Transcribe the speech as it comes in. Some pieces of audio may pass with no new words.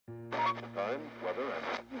Time, weather,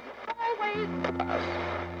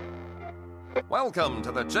 and... Welcome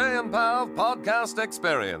to the Chey and Pav podcast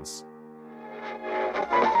experience.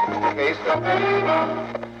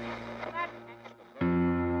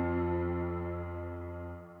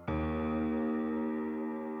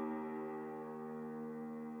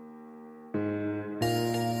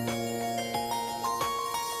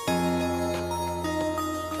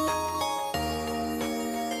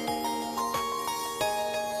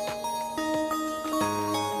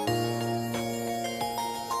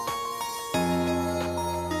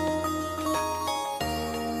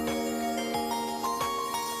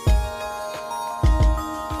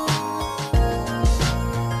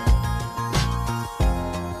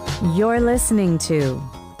 You're listening to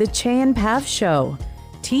the Chey and Pav Show,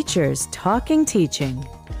 teachers talking teaching.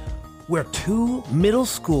 Where two middle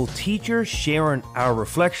school teachers sharing our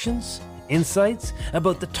reflections, insights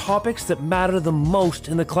about the topics that matter the most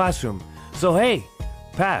in the classroom. So hey,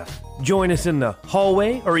 Pav, join us in the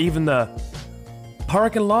hallway or even the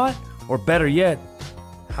parking lot, or better yet,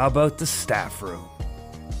 how about the staff room?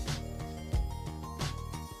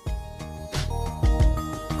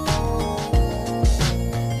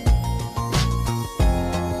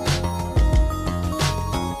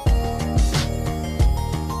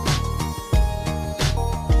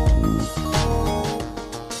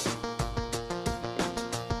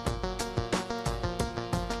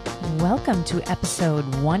 Welcome to episode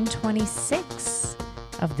 126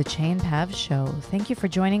 of the Chey and Pav Show. Thank you for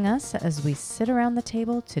joining us as we sit around the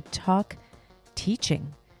table to talk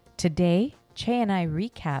teaching. Today, Chey and I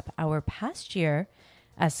recap our past year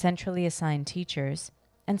as centrally assigned teachers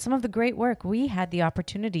and some of the great work we had the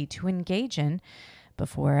opportunity to engage in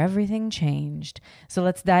before everything changed. So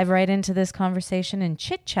let's dive right into this conversation and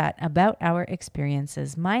chit-chat about our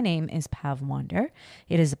experiences. My name is Pav Wander.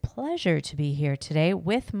 It is a pleasure to be here today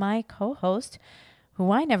with my co-host, who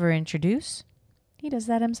I never introduce. He does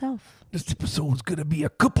that himself. This episode's gonna be a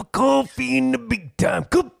cup of coffee in the big time.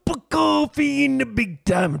 Cup of coffee in the big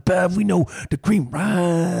time. And Pav, we know the cream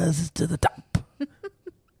rises to the top.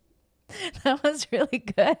 That was really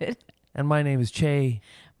good. And my name is Chey.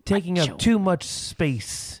 Taking Macho. up too much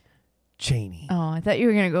space, Cheney. Oh, I thought you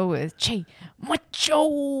were going to go with Chey,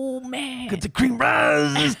 macho man. Because the cream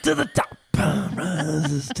rises to the top.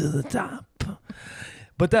 Rises to the top.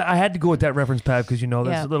 But I had to go with that reference, Pav, because,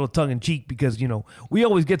 that's a little tongue-in-cheek because, we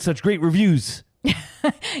always get such great reviews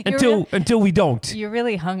until we don't. You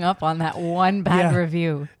really hung up on that one bad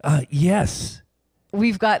review. Yes.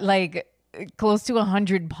 We've got close to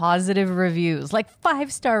 100 positive reviews,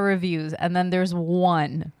 5-star reviews, and then there's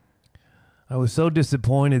one. I was so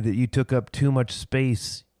disappointed that you took up too much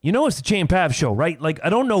space. It's the Chey and Pav Show, right? I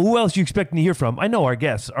don't know who else you expect me to hear from. I know our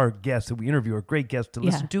guests that we interview are great guests to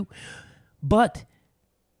listen to, but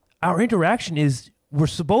our interaction is we're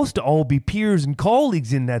supposed to all be peers and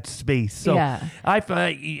colleagues in that space. So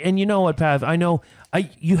and you know what, Pav? I know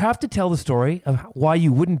you have to tell the story of why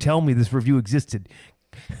you wouldn't tell me this review existed.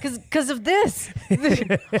 Because of this.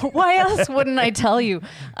 Why else wouldn't I tell you?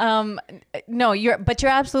 No, you're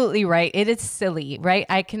absolutely right. It is silly, right?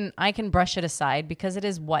 I can brush it aside because it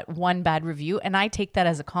is one bad review, and I take that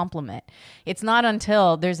as a compliment. It's not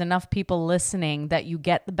until there's enough people listening that you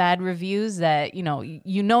get the bad reviews that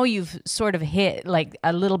you've sort of hit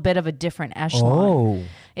a little bit of a different echelon. Oh.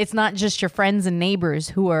 It's not just your friends and neighbors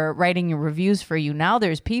who are writing your reviews for you. Now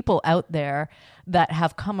there's people out there that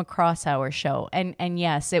have come across our show. And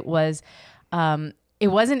yes, it was an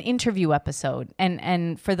interview episode.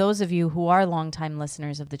 And for those of you who are longtime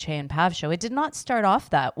listeners of the Chey and Pav Show, it did not start off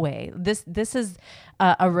that way. This is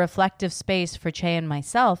a reflective space for Chey and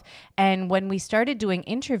myself. And when we started doing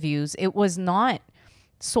interviews, it was not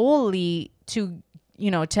solely to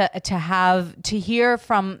hear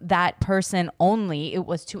from that person only. It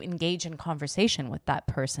was to engage in conversation with that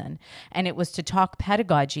person. And it was to talk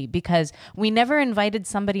pedagogy, because we never invited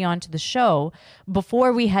somebody onto the show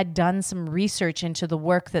before we had done some research into the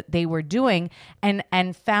work that they were doing and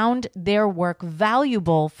found their work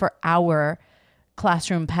valuable for our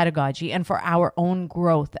classroom pedagogy and for our own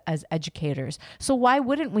growth as educators. So why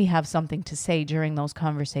wouldn't we have something to say during those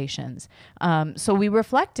conversations? So we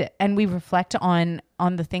reflect it, and we reflect on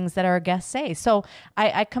the things that our guests say. So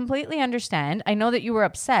I completely understand. I know that you were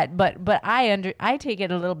upset, but I take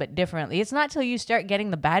it a little bit differently. It's not till you start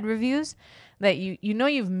getting the bad reviews that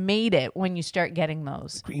you've made it when you start getting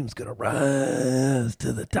those. The cream's gonna rise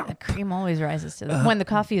to the top. The cream always rises to the when the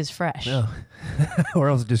coffee is fresh. No. Or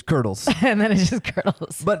else it just curdles. And then it just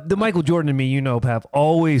curdles. But the Michael Jordan in me, Pav,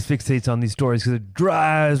 always fixates on these stories because it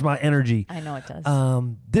drives my energy. I know it does.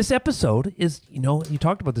 This episode is, you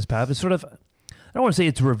talked about this, Pav, is sort of don't want to say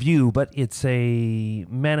it's a review, but it's a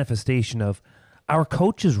manifestation of our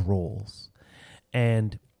coaches' roles.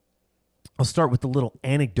 And I'll start with a little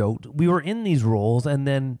anecdote. We were in these roles, and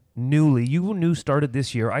then you started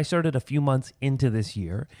this year. I started a few months into this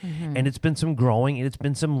year, and it's been some growing, and it's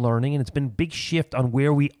been some learning, and it's been a big shift on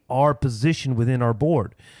where we are positioned within our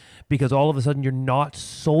board. Because all of a sudden you're not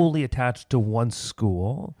solely attached to one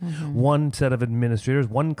school, one set of administrators,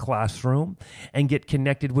 one classroom, and get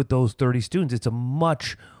connected with those 30 students. It's a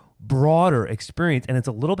much broader experience, and it's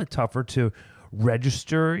a little bit tougher to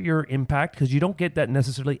register your impact because you don't get that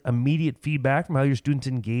necessarily immediate feedback from how your students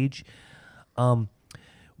engage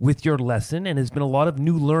with your lesson. And there's been a lot of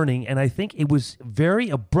new learning, and I think it was very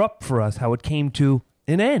abrupt for us how it came to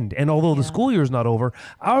an end. And although the school year is not over,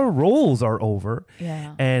 our roles are over.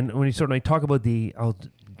 Yeah. And when you sort of talk about I'll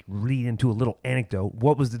read into a little anecdote.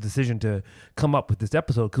 What was the decision to come up with this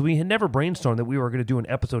episode? Because we had never brainstormed that we were going to do an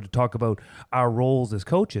episode to talk about our roles as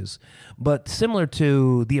coaches. But similar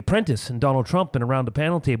to The Apprentice and Donald Trump and around the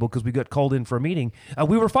panel table, because we got called in for a meeting,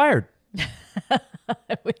 we were fired.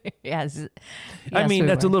 Yes. I mean,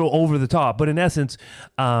 that's a little over the top, but in essence,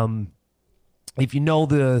 if you know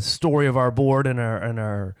the story of our board and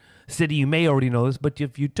our city, you may already know this, but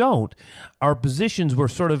if you don't, our positions were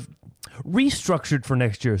sort of restructured for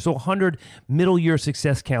next year. So 100 middle year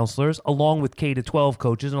success counselors, along with K to 12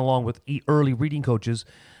 coaches and along with early reading coaches.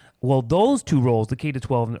 Well, those two roles, the K to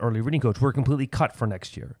 12 and the early reading coach, were completely cut for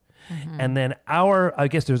next year. And then I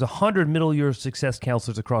guess there's 100 middle year success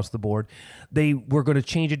counselors across the board. They were going to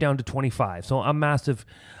change it down to 25. So a massive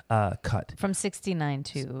cut. From 69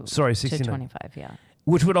 to 69. to 25, yeah.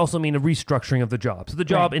 Which would also mean a restructuring of the job. So the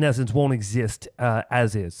job, in essence, won't exist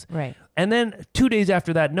as is. Right. And then 2 days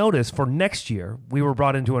after that notice for next year, we were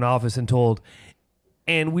brought into an office and told,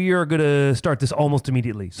 and we are going to start this almost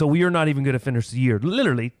immediately. So we are not even going to finish the year.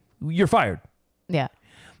 Literally, you're fired. Yeah.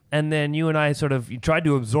 And then you and I tried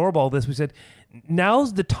to absorb all this. We said,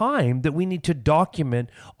 now's the time that we need to document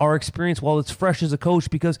our experience while it's fresh as a coach,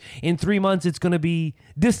 because in 3 months it's going to be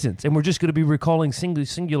distance and we're just going to be recalling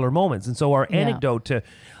singular moments. And so our anecdote to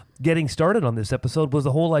getting started on this episode was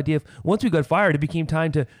the whole idea of once we got fired, it became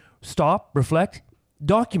time to stop, reflect,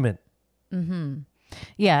 document.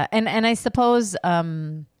 Yeah. And I suppose,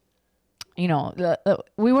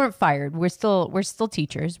 we weren't fired. We're still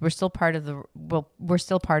teachers. We're still part of we're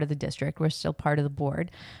still part of the district. We're still part of the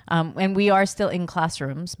board. And we are still in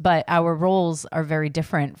classrooms, but our roles are very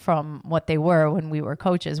different from what they were when we were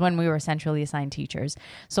coaches, when we were centrally assigned teachers.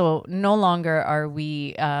 So no longer are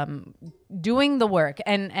we doing the work.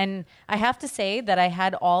 And I have to say that I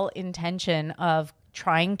had all intention of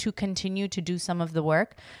trying to continue to do some of the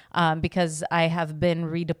work because I have been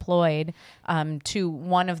redeployed to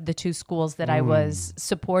one of the two schools that I was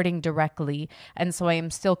supporting directly. And so I am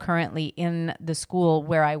still currently in the school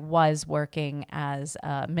where I was working as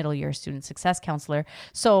a middle year student success counselor.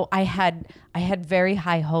 So I had very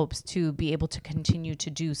high hopes to be able to continue to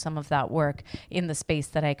do some of that work in the space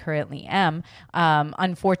that I currently am.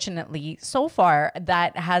 Unfortunately, so far,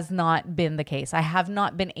 that has not been the case. I have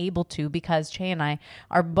not been able to, because Chey and I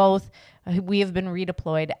we have been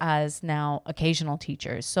redeployed as now occasional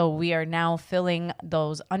teachers. So we are now filling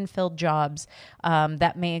those unfilled jobs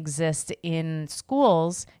that may exist in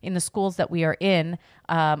the schools that we are in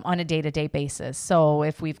on a day-to-day basis. So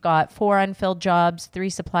if we've got 4 unfilled jobs, 3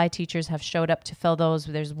 supply teachers have showed up to fill those.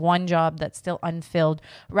 There's 1 job that's still unfilled.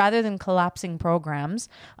 Rather than collapsing programs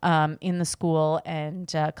in the school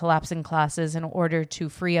and collapsing classes in order to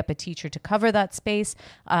free up a teacher to cover that space,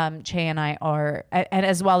 Chey and I are, and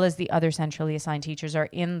as well as the other centrally assigned teachers, are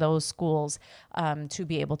in those schools to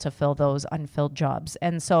be able to fill those unfilled jobs.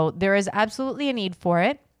 And so there is absolutely a need for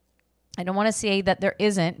it. I don't want to say that there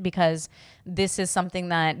isn't, because this is something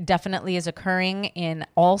that definitely is occurring in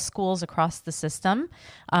all schools across the system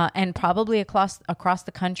and probably across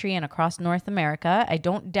the country and across North America. I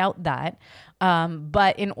don't doubt that.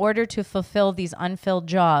 But in order to fulfill these unfilled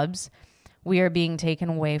jobs, we are being taken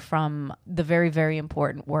away from the very, very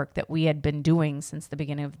important work that we had been doing since the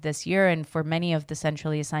beginning of this year, and for many of the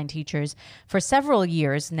centrally assigned teachers for several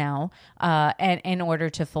years now, and in order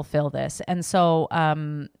to fulfill this. And so, I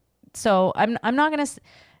am going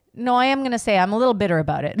to say I'm a little bitter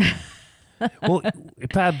about it. Well,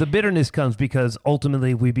 Pav, the bitterness comes because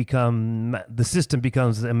ultimately the system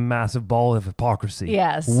becomes a massive ball of hypocrisy.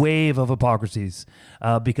 Yes. Wave of hypocrisies.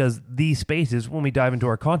 Because these spaces, when we dive into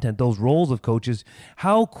our content, those roles of coaches,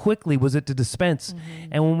 how quickly was it to dispense?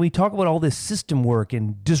 And when we talk about all this system work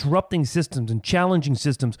and disrupting systems and challenging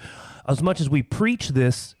systems, as much as we preach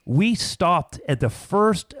this, we stopped at the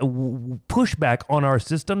first pushback on our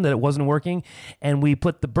system that it wasn't working, and we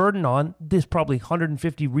put the burden on this probably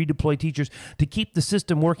 150 redeployed teachers to keep the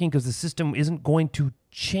system working because the system isn't going to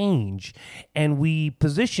change. And we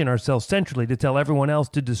position ourselves centrally to tell everyone else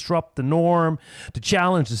to disrupt the norm, to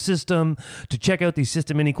challenge the system, to check out these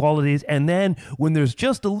system inequalities. And then when there's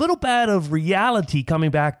just a little bit of reality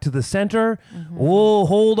coming back to the center, oh,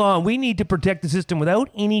 hold on, we need to protect the system without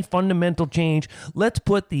any fundamental change. Let's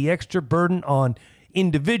put the extra burden on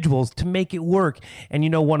individuals to make it work.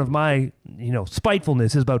 And one of my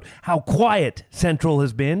spitefulness is about how quiet Central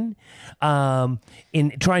has been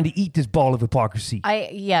in trying to eat this ball of hypocrisy.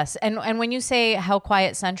 Yes, and when you say how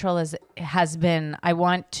quiet Central has been, I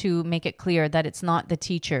want to make it clear that it's not the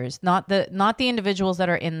teachers, not the individuals that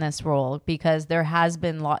are in this role, because there has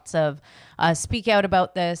been lots of speak out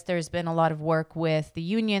about this. There's been a lot of work with the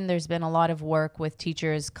union. There's been a lot of work with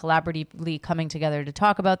teachers collaboratively coming together to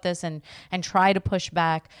talk about this and try to push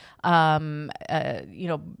back,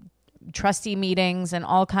 trustee meetings and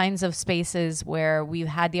all kinds of spaces where we've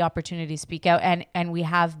had the opportunity to speak out, and we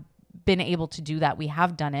have been able to do that. We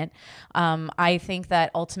have done it. I think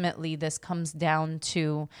that ultimately this comes down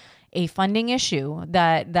to a funding issue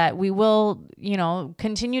that we will,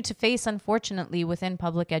 continue to face, unfortunately, within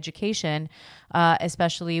public education,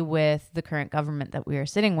 especially with the current government that we are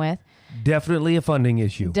sitting with. Definitely a funding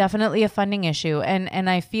issue. Definitely a funding issue. And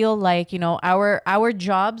I feel like, our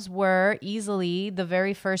jobs were easily the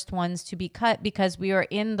very first ones to be cut because we are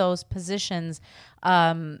in those positions.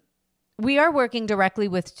 We are working directly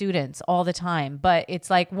with students all the time, but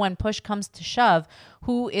it's like when push comes to shove,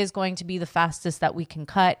 who is going to be the fastest that we can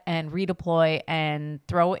cut and redeploy and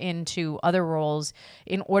throw into other roles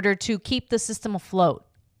in order to keep the system afloat?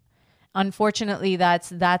 Unfortunately, that's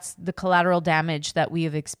the collateral damage that we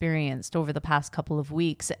have experienced over the past couple of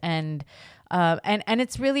weeks, and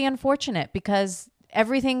it's really unfortunate because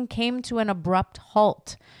everything came to an abrupt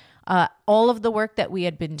halt. All of the work that we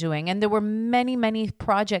had been doing, and there were many, many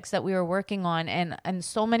projects that we were working on, and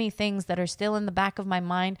so many things that are still in the back of my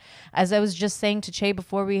mind. As I was just saying to Chey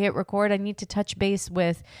before we hit record, I need to touch base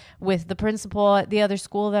with the principal at the other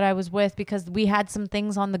school that I was with, because we had some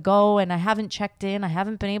things on the go and I haven't checked in. I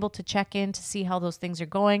haven't been able to check in to see how those things are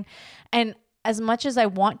going. And as much as I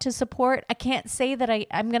want to support, I can't say that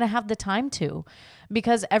I'm going to have the time to,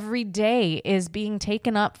 because every day is being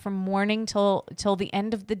taken up from morning till the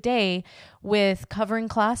end of the day with covering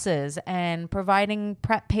classes and providing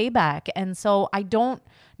prep payback. And so I don't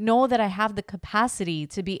know that I have the capacity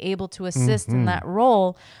to be able to assist in that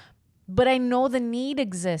role. But I know the need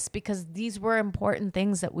exists because these were important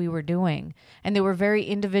things that we were doing, and they were very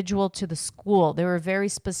individual to the school. They were very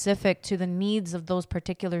specific to the needs of those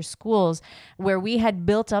particular schools, where we had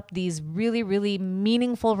built up these really, really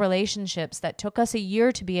meaningful relationships that took us a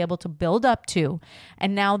year to be able to build up to.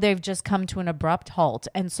 And now they've just come to an abrupt halt.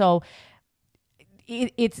 And so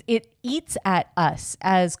it eats at us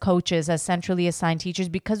as coaches, as centrally assigned teachers,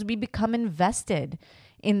 because we become invested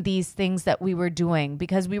in these things that we were doing,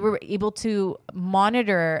 because we were able to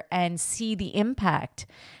monitor and see the impact,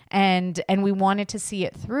 and we wanted to see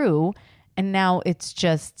it through. And now it's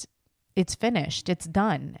finished, it's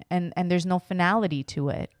done, and there's no finality to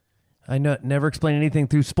it. I know, never explain anything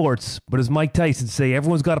through sports, but as Mike Tyson say,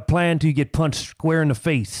 everyone's got a plan till you get punched square in the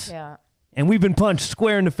face. Yeah. And we've been punched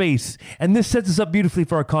square in the face. And this sets us up beautifully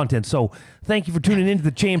for our content. So thank you for tuning in to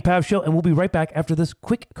the Chey and Pav Show, and we'll be right back after this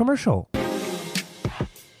quick commercial.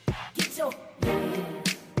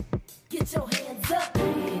 Get your hands up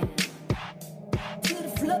to the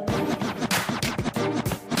floor.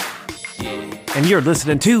 And you're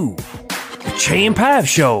listening to the Chey and Pav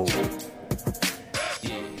Show,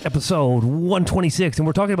 episode 126, and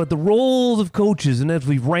we're talking about the roles of coaches. And as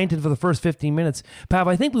we've ranted for the first 15 minutes, Pav,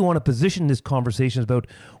 I think we want to position this conversation about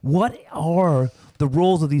what are the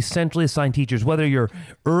roles of these centrally assigned teachers, whether you're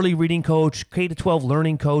early reading coach, K-12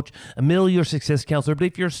 learning coach, a middle year success counselor. But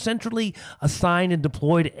if you're centrally assigned and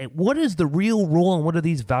deployed, what is the real role and what are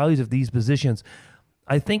these values of these positions?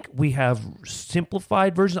 I think we have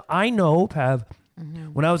simplified versions. I know, Pav,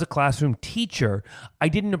 when I was a classroom teacher, I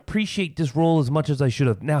didn't appreciate this role as much as I should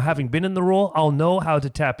have. Now, having been in the role, I'll know how to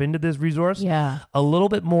tap into this resource a little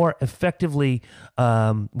bit more effectively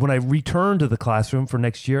when I return to the classroom for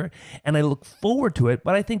next year, and I look forward to it.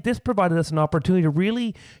 But I think this provided us an opportunity to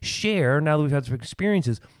really share, now that we've had some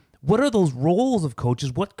experiences, what are those roles of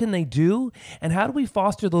coaches? What can they do? And how do we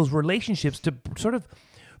foster those relationships to sort of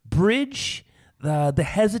bridge the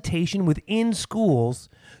hesitation within schools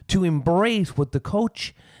to embrace what the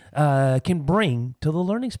coach can bring to the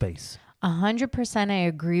learning space? 100% I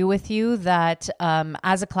agree with you that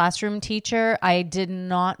as a classroom teacher, I did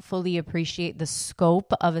not fully appreciate the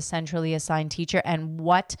scope of a centrally assigned teacher and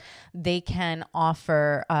what they can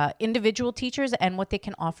offer individual teachers and what they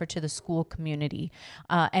can offer to the school community.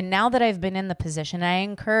 And now that I've been in the position, I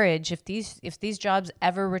encourage if these jobs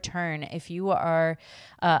ever return, if you are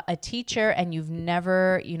a teacher and you've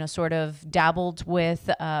never, sort of dabbled with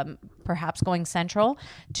perhaps going central,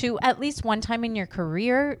 to at least one time in your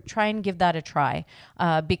career, try and give that a try,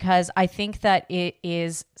 because I think that it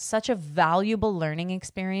is such a valuable learning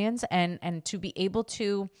experience, and to be able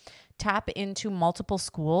to tap into multiple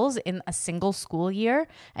schools in a single school year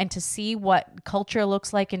and to see what culture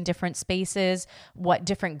looks like in different spaces, what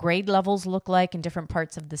different grade levels look like in different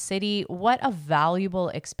parts of the city. What a valuable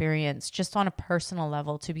experience just on a personal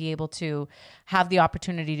level to be able to have the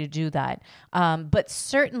opportunity to do that. But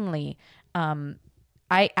certainly,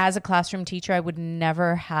 as a classroom teacher, I would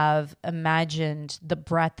never have imagined the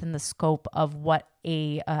breadth and the scope of what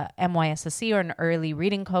a MYSSC or an early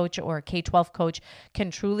reading coach or a K-12 coach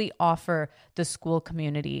can truly offer the school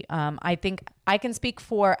community. I think I can speak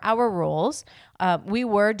for our roles. We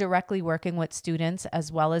were directly working with students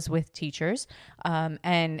as well as with teachers.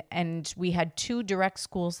 And we had 2 direct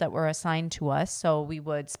schools that were assigned to us. So we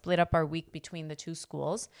would split up our week between the 2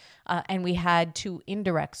 schools. And we had 2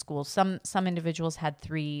 indirect schools. Some individuals had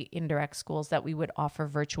 3 indirect schools that we would offer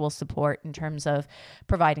virtual support in terms of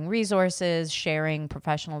providing resources, sharing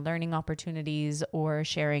professional learning opportunities, or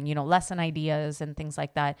sharing, lesson ideas and things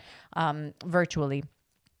like that virtually.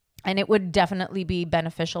 And it would definitely be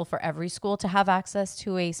beneficial for every school to have access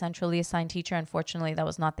to a centrally assigned teacher. Unfortunately, that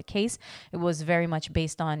was not the case. It was very much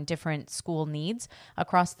based on different school needs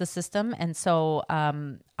across the system. And so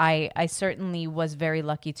I certainly was very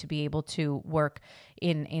lucky to be able to work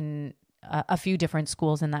in a few different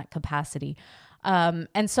schools in that capacity.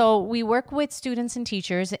 And so we work with students and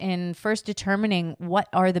teachers in first determining what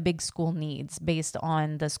are the big school needs based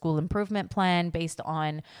on the school improvement plan, based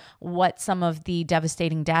on what some of the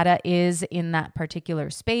devastating data is in that particular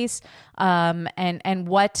space, and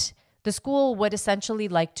what the school would essentially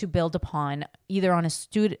like to build upon, either on a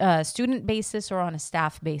student basis or on a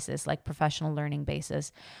staff basis, like professional learning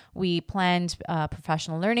basis. We planned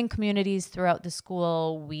professional learning communities throughout the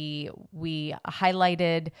school. We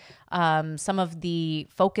highlighted some of the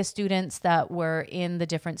focus students that were in the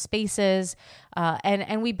different spaces,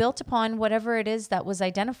 and we built upon whatever it is that was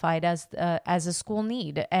identified as a school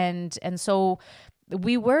need. And so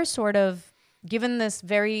we were sort of given this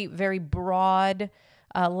very, very broad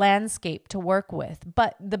landscape to work with.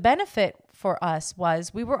 But the benefit for us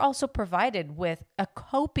was we were also provided with a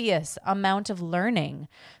copious amount of learning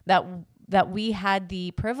that we had the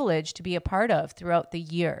privilege to be a part of throughout the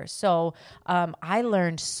year. So I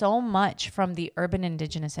learned so much from the Urban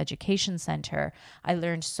Indigenous Education Center. I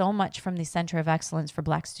learned so much from the Center of Excellence for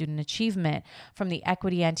Black Student Achievement, from the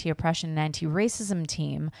Equity, Anti-Oppression, and Anti-Racism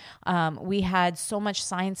team. We had so much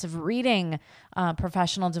science of reading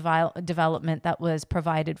professional development that was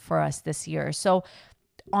provided for us this year. So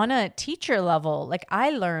on a teacher level, like,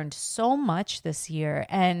 I learned so much this year,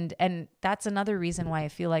 and that's another reason why I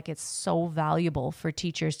feel like it's so valuable for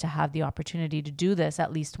teachers to have the opportunity to do this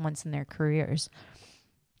at least once in their careers.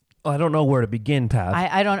 I don't know where to begin, Pav.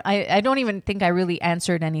 I don't even think I really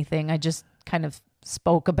answered anything. I just kind of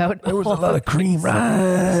spoke about. There was a lot of cream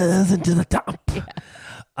rising to the top. Yeah.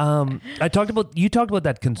 You talked about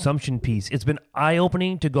that consumption piece. It's been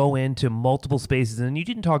eye-opening to go into multiple spaces, and you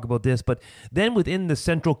didn't talk about this, but then within the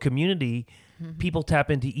central community, people tap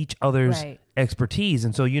into each other's expertise.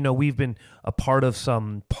 And so, we've been a part of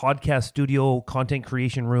some podcast studio content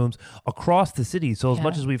creation rooms across the city. So as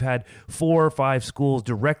much as we've had 4 or 5 schools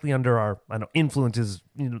directly under our, influence is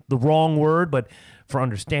the wrong word, but for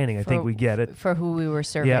understanding, I think we get it. For who we were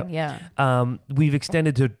serving, we've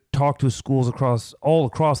extended to talk to schools all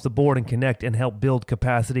across the board and connect and help build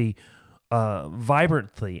capacity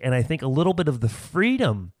vibrantly. And I think a little bit of the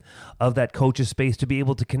freedom of that coach's space to be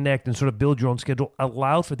able to connect and sort of build your own schedule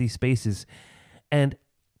allow for these spaces. And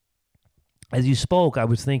as you spoke, I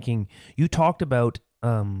was thinking, you talked about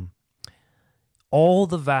all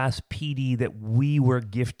the vast PD that we were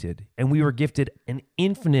gifted, and we were gifted an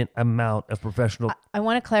infinite amount of professional. I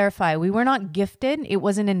want to clarify, we were not gifted. It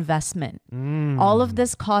was an investment. All of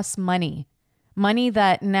this costs money. money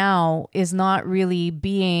that now is not really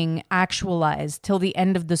being actualized till the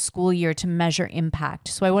end of the school year to measure impact.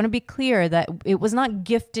 So I want to be clear that it was not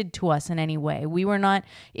gifted to us in any way. We were not,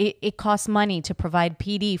 it costs money to provide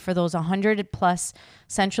PD for those 100 plus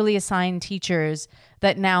centrally assigned teachers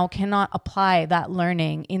that now cannot apply that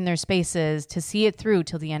learning in their spaces to see it through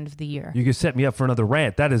till the end of the year. You can set me up for another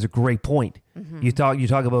rant. That is a great point. You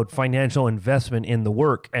talk about financial investment in the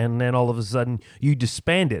work, and then all of a sudden you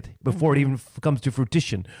disband it before it even comes to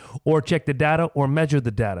fruition, or check the data or measure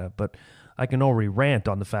the data. But I can already rant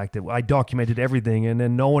on the fact that I documented everything, and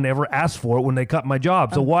then no one ever asked for it when they cut my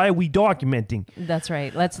job. So why are we documenting? That's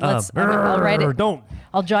right. Let's. I'll write it. Don't.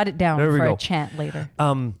 I'll jot it down There we for go. a chant later.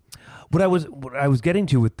 What I was getting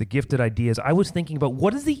to with the gifted ideas, I was thinking about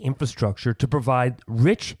what is the infrastructure to provide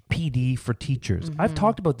rich PD for teachers. I've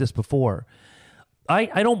talked about this before.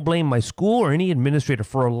 I don't blame my school or any administrator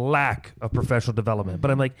for a lack of professional development, but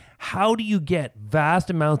I'm like, how do you get vast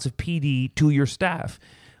amounts of PD to your staff?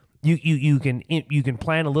 You can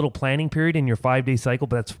plan a little planning period in your 5-day cycle,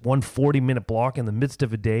 but that's one 40-minute block in the midst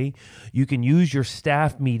of a day. You can use your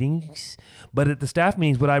staff meetings, but at the staff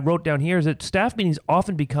meetings, what I wrote down here is that staff meetings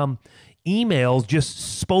often become emails just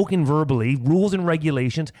spoken verbally, rules and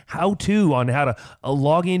regulations, how to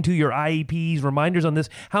log into your IEPs, reminders on this,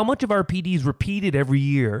 how much of our PD is repeated every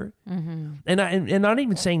year. And not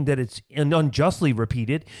even saying that it's unjustly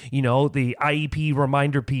repeated, the IEP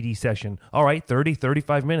reminder PD session, all right, 30,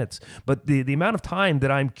 35 minutes. But the amount of time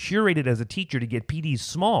that I'm curated as a teacher to get PD is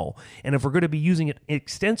small. And if we're going to be using it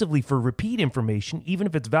extensively for repeat information, even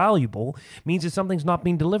if it's valuable, means that something's not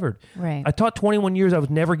being delivered. Right. I taught 21 years. I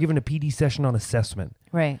was never given a PD session on assessment.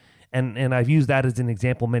 Right. And I've used that as an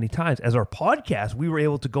example many times. As our podcast, we were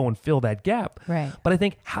able to go and fill that gap. Right. But I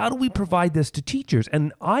think, how do we provide this to teachers?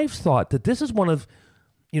 And I've thought that this is one of,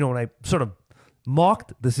 when I sort of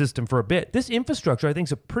mocked the system for a bit, this infrastructure, I think,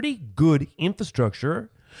 is a pretty good infrastructure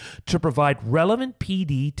to provide relevant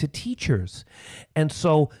PD to teachers. And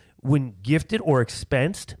so when gifted or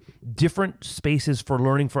expensed, different spaces for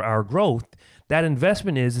learning for our growth, that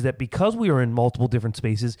investment is that because we are in multiple different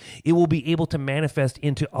spaces, it will be able to manifest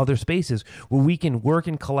into other spaces where we can work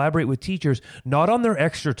and collaborate with teachers, not on their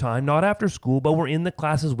extra time, not after school, but we're in the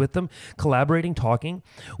classes with them, collaborating, talking.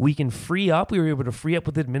 We can free up. We were able to free up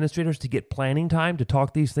with administrators to get planning time to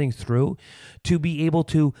talk these things through, to be able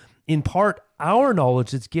to impart our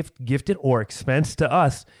knowledge that's gifted or expensed to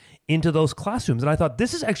us into those classrooms. And I thought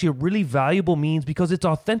this is actually a really valuable means because it's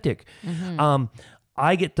authentic.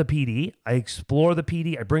 I get the PD, I explore the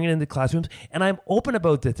PD, I bring it into classrooms, and I'm open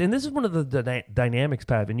about this. And this is one of the dynamics,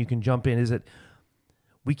 Pav, and you can jump in, is that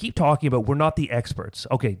we keep talking about we're not the experts.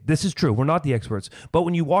 Okay, this is true. We're not the experts. But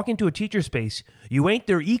when you walk into a teacher space, you ain't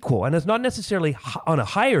their equal. And it's not necessarily on a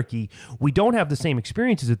hierarchy. We don't have the same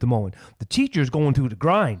experiences at the moment. The teacher's going through the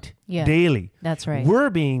grind daily. That's right. We're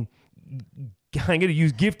being... I'm going to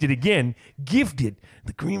use gifted again. Gifted.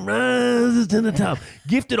 The cream rises to the top.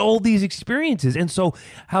 Gifted all these experiences. And so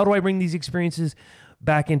how do I bring these experiences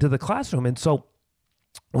back into the classroom? And so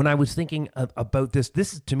when I was thinking about this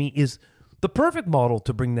to me is the perfect model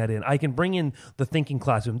to bring that in. I can bring in the thinking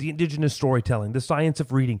classroom, the indigenous storytelling, the science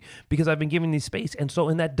of reading, because I've been given these space. And so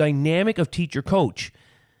in that dynamic of teacher-coach,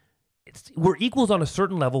 we're equals on a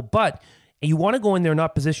certain level, but... And you want to go in there and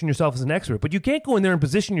not position yourself as an expert, but you can't go in there and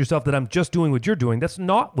position yourself that I'm just doing what you're doing. That's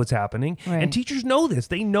not what's happening. Right. And teachers know this.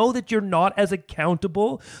 They know that you're not as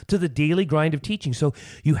accountable to the daily grind of teaching. So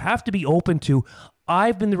you have to be open to,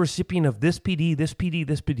 I've been the recipient of this PD, this PD,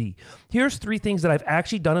 this PD. Here's 3 things that I've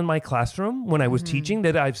actually done in my classroom when I was teaching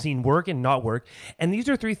that I've seen work and not work. And these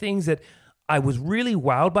are 3 things that I was really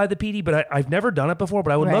wowed by the PD, but I've never done it before,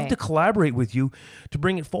 but I would love to collaborate with you to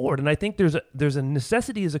bring it forward. And I think there's a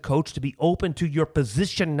necessity as a coach to be open to your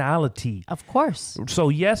positionality. Of course. So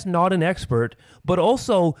yes, not an expert, but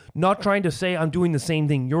also not trying to say I'm doing the same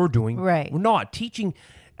thing you're doing. Right. We're not. Teaching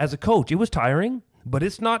as a coach, it was tiring, but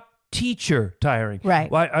it's not teacher tiring.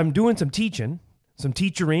 Right. Well, I'm doing some teaching, some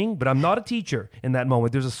teachering, but I'm not a teacher in that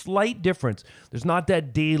moment. There's a slight difference. There's not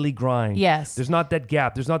that daily grind. Yes. There's not that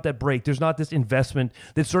gap. There's not that break. There's not this investment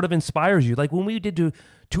that sort of inspires you. Like when we did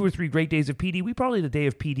 2 or 3 great days of PD, we probably did a day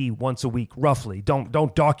of PD once a week, roughly. Don't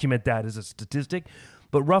document that as a statistic,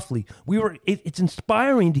 but roughly. It's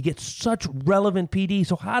inspiring to get such relevant PD.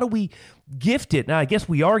 So how do we gift it. Now, I guess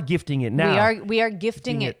we are gifting it now. We are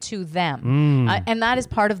gifting it to them. And that is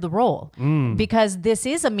part of the role because this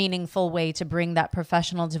is a meaningful way to bring that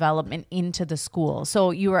professional development into the school.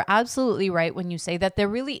 So you are absolutely right when you say that there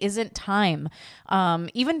really isn't time.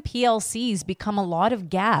 Even PLCs become a lot of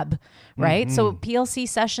gab, right? So PLC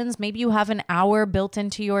sessions, maybe you have an hour built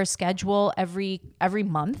into your schedule every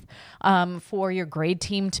month for your grade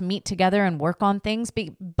team to meet together and work on things.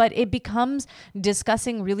 But it becomes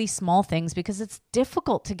discussing really small things because it's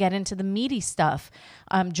difficult to get into the meaty stuff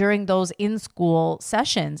during those in-school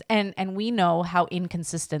sessions. And we know how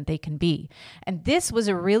inconsistent they can be. And this was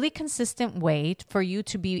a really consistent way for you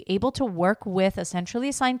to be able to work with a centrally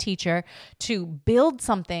assigned teacher to build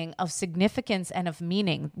something of significance and of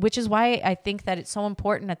meaning, which is why I think that it's so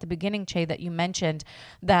important at the beginning, Chey, that you mentioned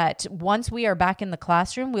that once we are back in the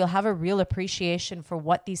classroom, we'll have a real appreciation for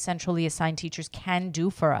what these centrally assigned teachers can do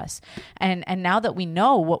for us. And now that we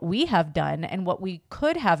know what we have done and what we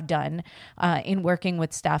could have done in working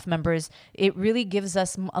with staff members, it really gives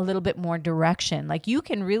us a little bit more direction. Like you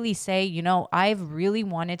can really say, you know, I've really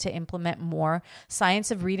wanted to implement more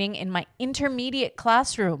science of reading in my intermediate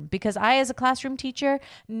classroom because I, as a classroom teacher,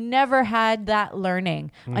 never had that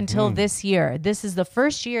learning until this year. This is the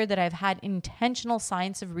first year that I've had intentional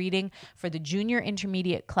science of reading for the junior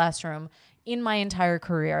intermediate classroom in my entire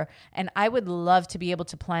career. And I would love to be able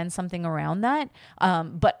to plan something around that.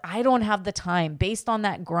 But I don't have the time based on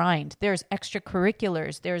that grind. There's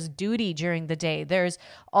extracurriculars, there's duty during the day. There's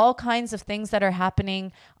all kinds of things that are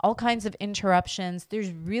happening, all kinds of interruptions.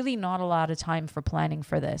 There's really not a lot of time for planning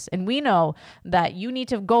for this. And we know that you need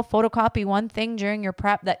to go photocopy one thing during your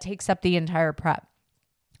prep that takes up the entire prep.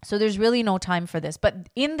 So there's really no time for this. But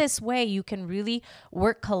in this way, you can really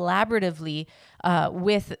work collaboratively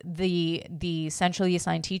with the centrally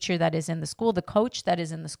assigned teacher that is in the school, the coach that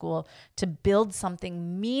is in the school, to build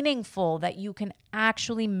something meaningful that you can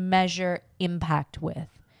actually measure impact with.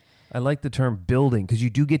 I like the term building because you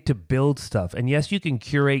do get to build stuff. And yes, you can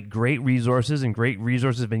curate great resources and great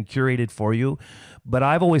resources have been curated for you. But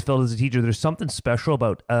I've always felt as a teacher, there's something special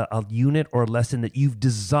about a unit or a lesson that you've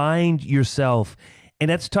designed yourself. And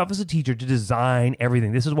that's tough as a teacher to design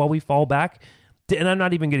everything. This is why we fall back to, and I'm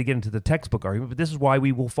not even going to get into the textbook argument, but this is why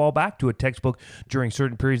we will fall back to a textbook during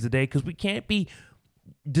certain periods of the day because we can't be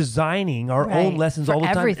designing our own lessons all the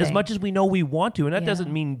time as much as we know we want to. And that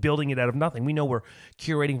doesn't mean building it out of nothing. We know we're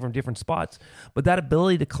curating from different spots. But that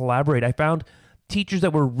ability to collaborate, I found teachers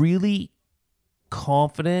that were really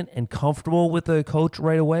confident and comfortable with the coach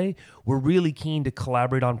right away, we're really keen to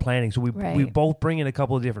collaborate on planning. So we both bring in a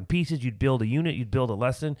couple of different pieces. You'd build a unit, you'd build a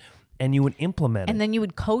lesson, and you would implement it. And then you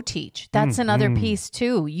would co-teach. That's another piece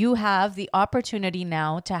too. You have the opportunity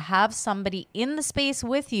now to have somebody in the space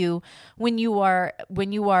with you when you are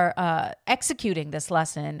executing this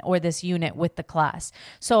lesson or this unit with the class.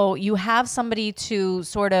 So you have somebody to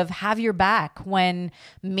sort of have your back when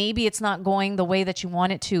maybe it's not going the way that you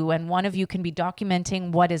want it to, and one of you can be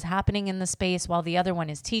documenting what is happening in the space while the other one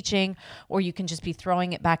is teaching, or you can just be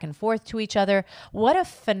throwing it back and forth to each other. What a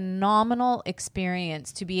phenomenal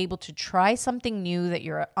experience to be able to try something new that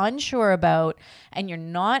you're unsure about and you're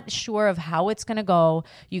not sure of how it's going to go.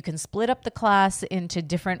 You can split up the class into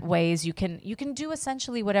different ways. You can do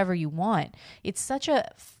essentially whatever you want. It's such a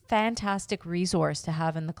fantastic resource to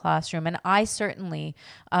have in the classroom. And I certainly,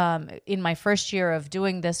 in my first year of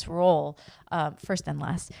doing this role, first and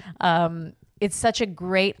last, it's such a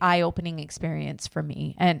great eye-opening experience for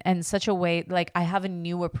me, and such a way, like, I have a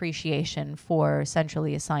new appreciation for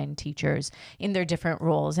centrally assigned teachers in their different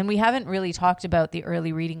roles. And we haven't really talked about the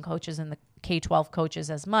early reading coaches and the K-12 coaches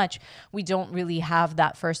as much. We don't really have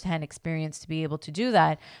that firsthand experience to be able to do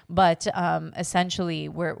that. But essentially,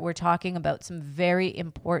 we're talking about some very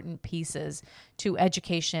important pieces to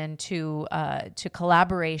education, to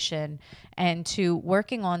collaboration, and to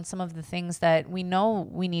working on some of the things that we know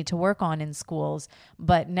we need to work on in schools,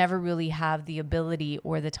 but never really have the ability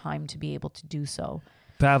or the time to be able to do so.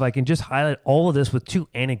 Pav, I can just highlight all of this with two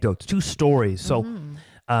anecdotes, two stories. So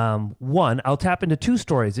one, I'll tap into two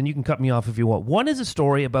stories and you can cut me off if you want. One is a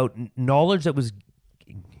story about knowledge that was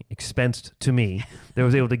expensed to me that I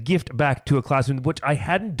was able to gift back to a classroom, which I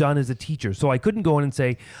hadn't done as a teacher. So I couldn't go in and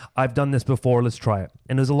say, I've done this before, let's try it.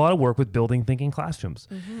 And there's a lot of work with building thinking classrooms.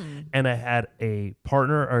 And I had a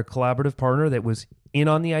partner or a collaborative partner that was in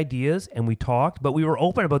on the ideas, and we talked, but we were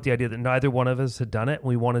open about the idea that neither one of us had done it. And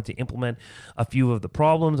we wanted to implement a few of the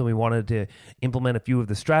problems, and we wanted to implement a few of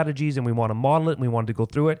the strategies, and we want to model it, and we wanted to go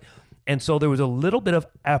through it. And so there was a little bit of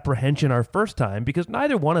apprehension our first time because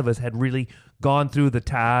neither one of us had really gone through the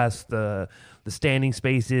tasks, the standing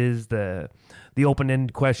spaces, the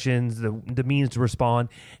open-ended questions, the means to respond.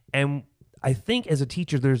 And I think as a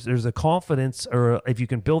teacher, there's a confidence, or if you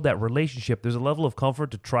can build that relationship, there's a level of comfort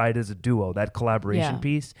to try it as a duo, that collaboration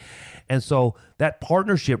piece. And so that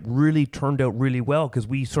partnership really turned out really well because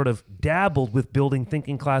we sort of dabbled with building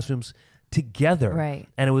thinking classrooms together. Right.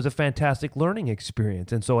 And it was a fantastic learning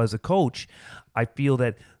experience. And so as a coach, I feel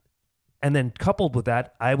that, and then coupled with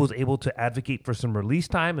that, I was able to advocate for some release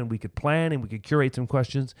time, and we could plan and we could curate some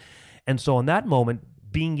questions. And so in that moment,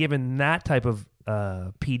 being given that type of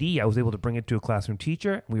PD, I was able to bring it to a classroom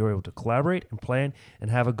teacher. We were able to collaborate and plan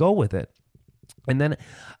and have a go with it. And then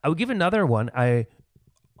I would give another one.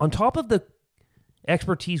 On top of the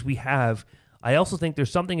expertise we have, I also think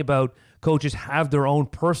there's something about coaches have their own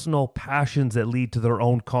personal passions that lead to their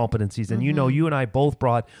own competencies. And you and I both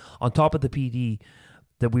brought, on top of the PD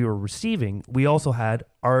that we were receiving, we also had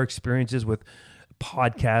our experiences with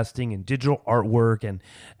podcasting and digital artwork and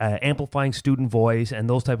amplifying student voice and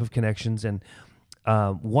those type of connections. And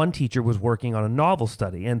one teacher was working on a novel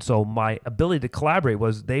study. And so my ability to collaborate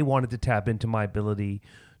was they wanted to tap into my ability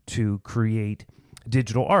to create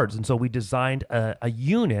digital arts. And so we designed a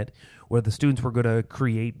unit where the students were going to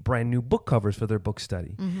create brand new book covers for their book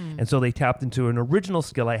study. And so they tapped into an original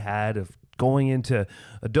skill I had of going into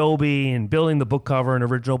Adobe and building the book cover and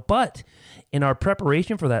original. But in our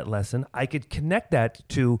preparation for that lesson, I could connect that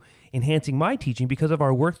to enhancing my teaching because of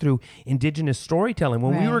our work through Indigenous storytelling.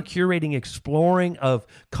 When we were curating, exploring of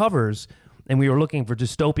covers, and we were looking for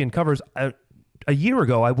dystopian covers, a year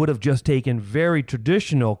ago, I would have just taken very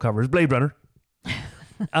traditional covers, Blade Runner.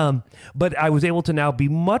 But I was able to now be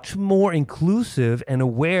much more inclusive and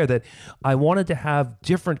aware that I wanted to have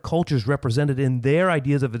different cultures represented in their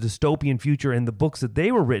ideas of a dystopian future in the books that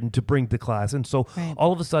they were written to bring to class. And so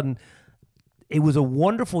all of a sudden, it was a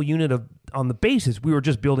wonderful unit on the basis. We were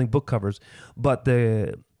just building book covers, but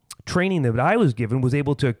the training that I was given was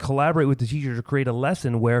able to collaborate with the teacher to create a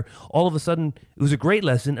lesson where all of a sudden it was a great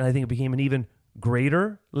lesson. And I think it became an even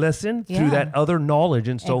greater lesson through that other knowledge.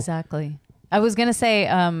 And so exactly. I was going to say,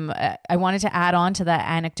 I wanted to add on to that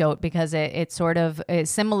anecdote because it sort of is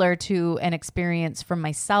similar to an experience for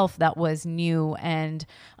myself that was new and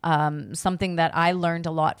something that I learned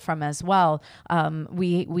a lot from as well.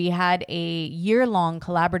 We had a year-long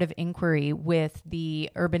collaborative inquiry with the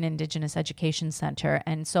Urban Indigenous Education Center.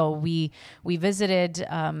 And so we visited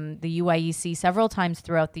the UIEC several times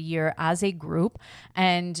throughout the year as a group.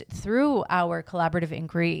 And through our collaborative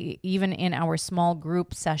inquiry, even in our small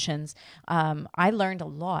group sessions, I learned a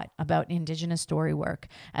lot about Indigenous story work.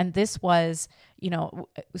 And this was,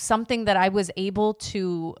 something that I was able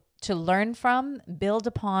to learn from, build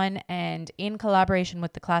upon, and in collaboration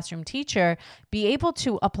with the classroom teacher, be able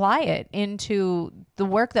to apply it into the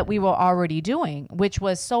work that we were already doing, which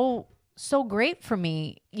was so great for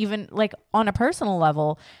me, even like on a personal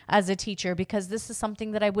level as a teacher, because this is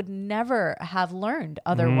something that I would never have learned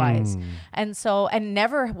otherwise. And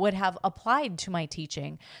never would have applied to my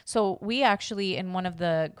teaching. So we actually, in one of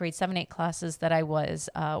the grade 7-8 classes that I was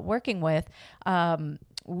working with,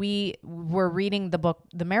 we were reading the book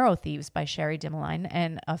The Marrow Thieves by Sherry Dimeline,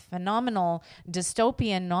 and a phenomenal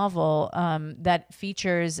dystopian novel that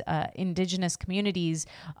features Indigenous communities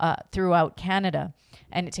throughout Canada.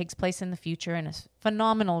 And it takes place in the future, and a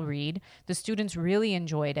phenomenal read. The students really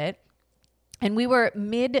enjoyed it. And we were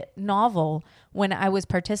mid-novel when I was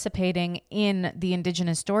participating in the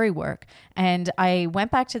Indigenous story work. And I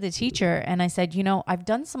went back to the teacher and I said, I've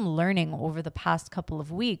done some learning over the past couple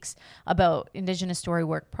of weeks about Indigenous story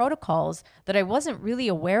work protocols that I wasn't really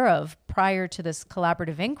aware of prior to this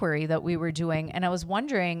collaborative inquiry that we were doing. And I was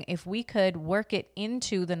wondering if we could work it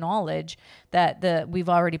into the knowledge that we've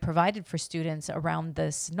already provided for students around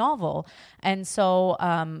this novel. And so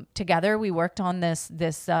together we worked on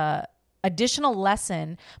this additional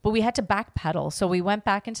lesson, but we had to backpedal. So we went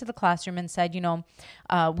back into the classroom and said,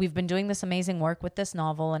 we've been doing this amazing work with this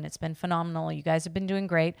novel and it's been phenomenal. You guys have been doing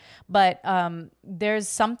great, but there's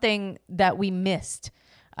something that we missed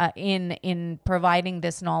in providing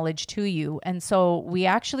this knowledge to you. And so we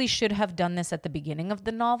actually should have done this at the beginning of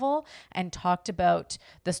the novel and talked about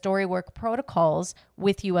the story work protocols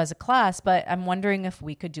with you as a class, but I'm wondering if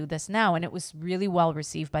we could do this now. And it was really well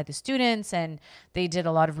received by the students, and they did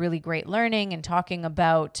a lot of really great learning and talking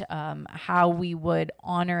about how we would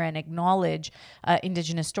honor and acknowledge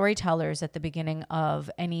Indigenous storytellers at the beginning of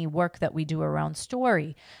any work that we do around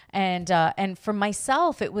story. And for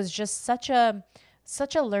myself, it was just such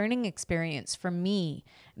such a learning experience for me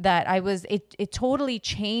that it totally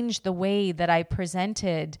changed the way that I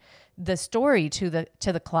presented the story to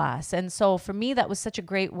the class. And so for me, that was such a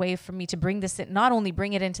great way for me to bring this in, not only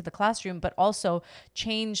bring it into the classroom, but also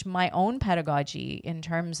change my own pedagogy in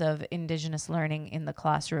terms of Indigenous learning in the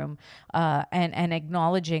classroom, and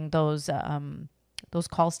acknowledging those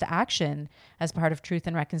calls to action as part of truth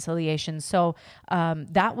and reconciliation. So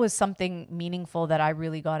that was something meaningful that I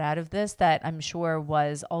really got out of this, that I'm sure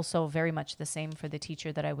was also very much the same for the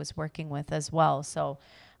teacher that I was working with as well. So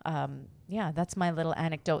yeah, that's my little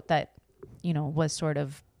anecdote that, was sort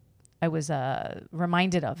of, I was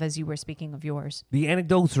reminded of as you were speaking of yours. The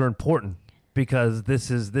anecdotes are important because this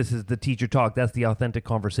is the teacher talk. That's the authentic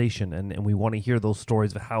conversation. And we want to hear those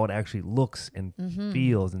stories of how it actually looks and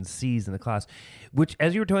feels and sees in the class, which,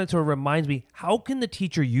 as you were telling, sort of reminds me, how can the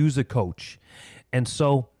teacher use a coach? And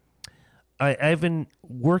so I've been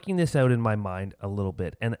working this out in my mind a little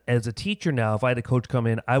bit. And as a teacher now, if I had a coach come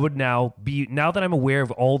in, I would now that I'm aware of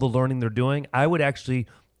all the learning they're doing, I would actually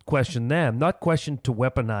question them, not question to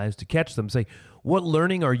weaponize, to catch them, say, what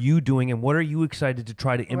learning are you doing and what are you excited to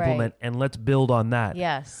try to implement? Right. And let's build on that.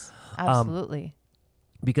 Yes, absolutely.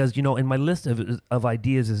 Because, in my list of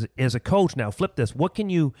ideas as a coach now, flip this. What can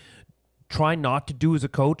you try not to do as a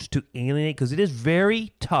coach to alienate? Because it is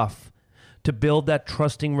very tough to build that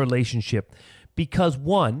trusting relationship because,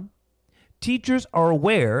 one, teachers are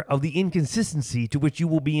aware of the inconsistency to which you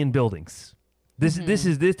will be in buildings. This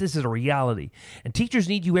is a reality. And teachers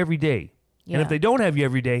need you every day. Yeah. And if they don't have you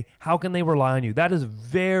every day, how can they rely on you? That is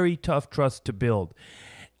very tough trust to build.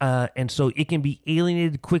 And so it can be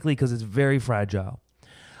alienated quickly because it's very fragile.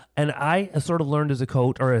 And I sort of learned as a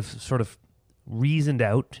coach, or have sort of reasoned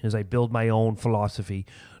out as I build my own philosophy,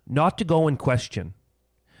 not to go and question.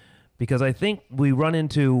 Because I think we run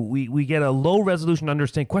into, we get a low resolution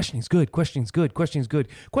understanding. Questioning is good. Questioning is good. Questioning is good.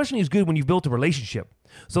 Questioning is good when you've built a relationship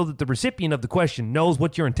so that the recipient of the question knows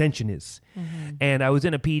what your intention is. And I was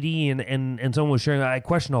in a PD and someone was sharing, I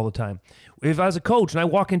question all the time. If I was a coach and I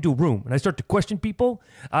walk into a room and I start to question people,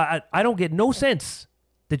 I don't get no sense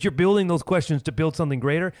that you're building those questions to build something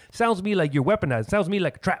greater. Sounds to me like you're weaponized. Sounds to me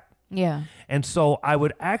like a trap. Yeah. And so I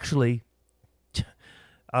would actually...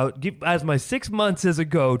 as my 6 months as a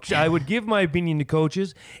coach, I would give my opinion to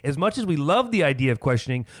coaches. As much as we love the idea of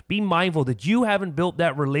questioning, be mindful that you haven't built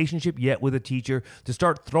that relationship yet with a teacher to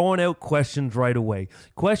start throwing out questions right away.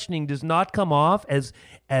 Questioning does not come off as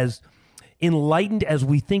enlightened as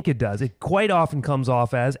we think it does. It quite often comes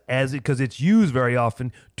off as because it's used very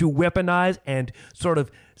often to weaponize and sort of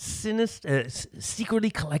secretly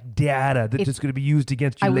collect data that's just going to be used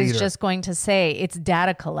against you later. I was just going to say it's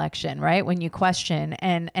data collection, right? When you question,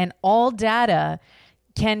 and all data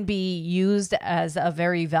can be used as a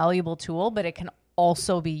very valuable tool, but it can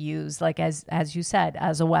also be used, like as you said,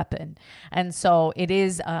 as a weapon. And so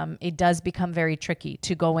it does become very tricky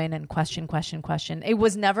to go in and question. It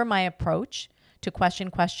was never my approach to question.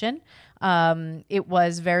 It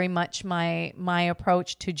was very much my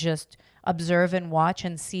approach to just observe and watch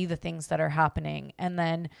and see the things that are happening, and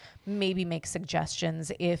then maybe make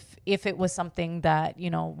suggestions if it was something that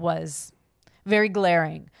was very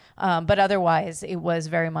glaring. But otherwise, it was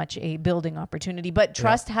very much a building opportunity. But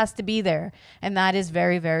trust has to be there, and that is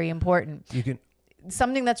very, very important.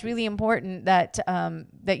 Something that's really important that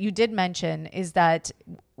you did mention is that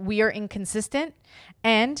we are inconsistent,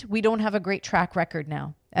 and we don't have a great track record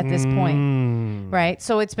now at this point, right?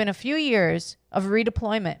 So it's been a few years of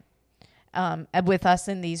redeployment with us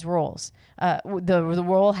in these roles. The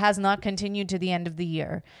role has not continued to the end of the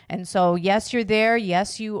year. And so, yes, you're there.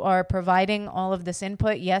 Yes, you are providing all of this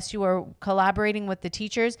input. Yes, you are collaborating with the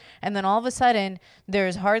teachers. And then all of a sudden,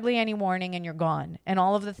 there's hardly any warning and you're gone. And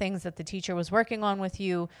all of the things that the teacher was working on with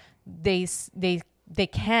you, they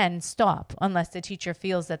can stop unless the teacher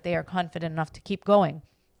feels that they are confident enough to keep going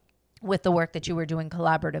with the work that you were doing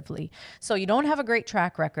collaboratively. So you don't have a great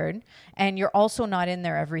track record, and you're also not in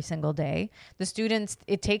there every single day. The students,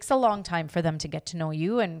 it takes a long time for them to get to know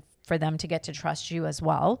you and for them to get to trust you as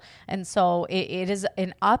well. And so it is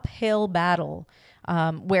an uphill battle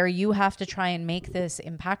where you have to try and make this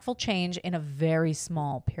impactful change in a very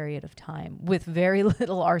small period of time with very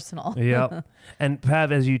little arsenal. Yeah. And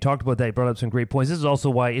Pav, as you talked about that, you brought up some great points. This is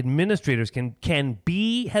also why administrators can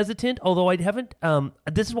be hesitant, although I haven't,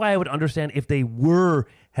 this is why I would understand if they were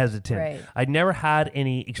hesitant. Right. I'd never had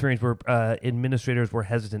any experience where administrators were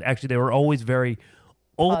hesitant. Actually, they were always very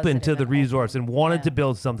open Positive to the and resource open. and wanted Yeah. to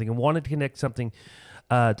build something and wanted to connect something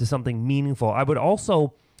to something meaningful. I would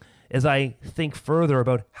also, as I think further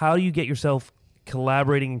about how do you get yourself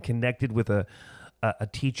collaborating and connected with a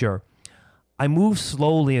teacher, I moved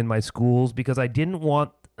slowly in my schools because I didn't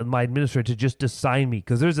want my administrator to just assign me,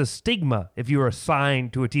 because there's a stigma if you're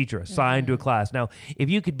assigned to a teacher, assigned to a class. Now, if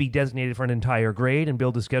you could be designated for an entire grade and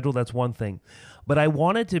build a schedule, that's one thing. But I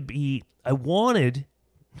wanted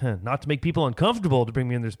not to make people uncomfortable to bring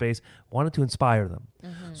me in their space, wanted to inspire them.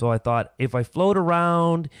 So I thought, if I float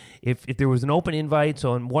around, if there was an open invite,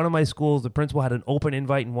 so in one of my schools, the principal had an open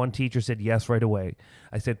invite and one teacher said yes right away.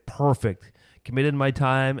 I said, perfect. Committed my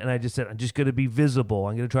time, and I just said, I'm just going to be visible.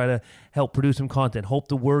 I'm going to try to help produce some content, hope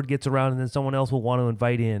the word gets around, and then someone else will want to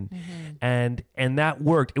invite in. And that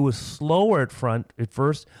worked. It was slower at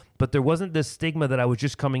first, but there wasn't this stigma that I was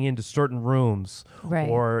just coming into certain rooms,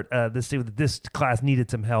 or this class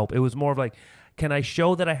needed some help. It was more of like, can I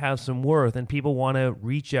show that I have some worth, and people want to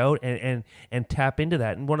reach out and tap into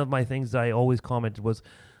that. And one of my things that I always commented was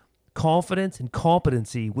confidence and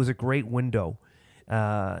competency was a great window.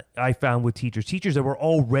 I found with teachers that were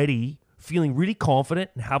already feeling really confident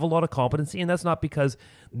and have a lot of competency. And that's not because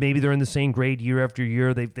maybe they're in the same grade year after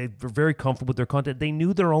year. They're very comfortable with their content. They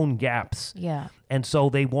knew their own gaps. Yeah. And so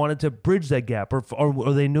they wanted to bridge that gap,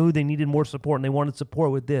 or they knew they needed more support and they wanted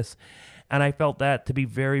support with this. And I felt that to be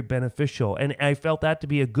very beneficial. And I felt that to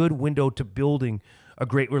be a good window to building a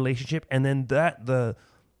great relationship. And then the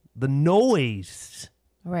noise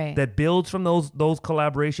that builds from those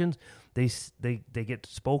collaborations, they get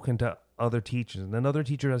spoken to other teachers, and then other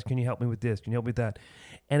teacher asks, can you help me with this? Can you help me with that?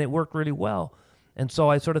 And it worked really well. And so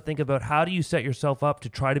I sort of think about, how do you set yourself up to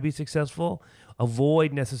try to be successful?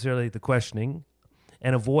 Avoid necessarily the questioning,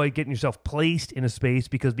 and avoid getting yourself placed in a space,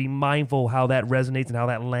 because be mindful how that resonates and how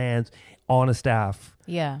that lands on a staff.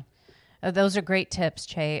 Yeah. Those are great tips,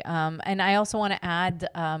 Chey. And I also want to add,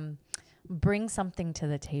 bring something to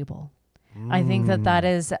the table. I think that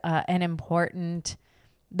is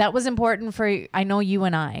that was important for, I know, you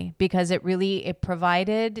and I, because it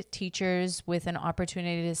provided teachers with an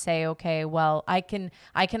opportunity to say, okay, well, I can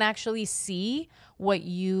actually see what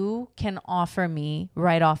you can offer me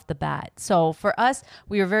right off the bat. So for us,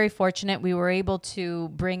 we were very fortunate. We were able to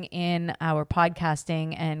bring in our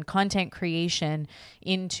podcasting and content creation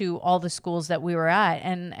into all the schools that we were at.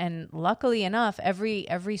 And luckily enough,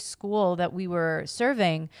 every school that we were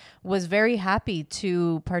serving was very happy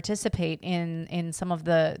to participate in some of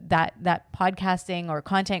that podcasting or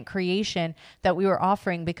content creation that we were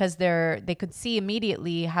offering, because they could see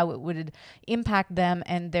immediately how it would impact them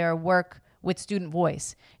and their work with student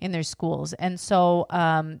voice in their schools. And so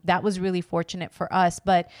that was really fortunate for us.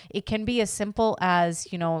 But it can be as simple as,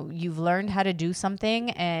 you've learned how to do something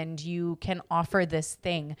and you can offer this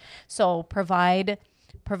thing. So provide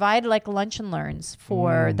like lunch and learns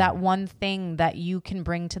for that one thing that you can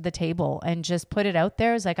bring to the table, and just put it out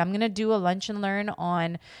there. It's like, I'm going to do a lunch and learn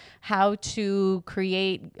on how to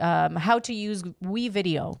create, how to use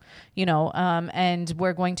WeVideo, and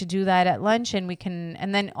we're going to do that at lunch, and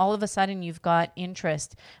then all of a sudden you've got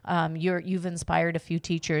interest. You've inspired a few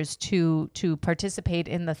teachers to participate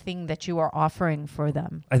in the thing that you are offering for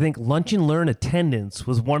them. I think lunch and learn attendance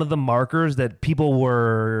was one of the markers that people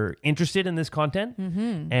were interested in this content.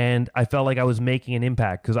 And I felt like I was making an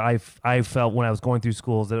impact, because I felt when I was going through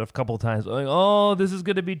schools that a couple of times, like, oh, this is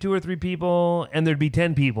going to be 2 or 3 people, and there'd be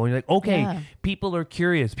 10 people. And you're like, okay, people are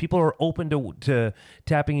curious. People are open to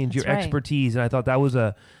tapping into your expertise. And I thought that was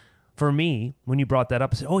for me, when you brought that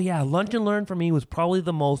up, I said, oh yeah, lunch and learn for me was probably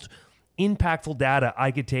the most impactful data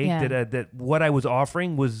I could take, that what I was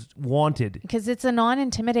offering was wanted. Because it's a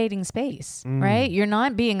non-intimidating space, right? You're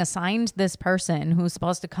not being assigned this person who's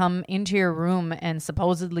supposed to come into your room and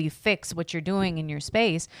supposedly fix what you're doing in your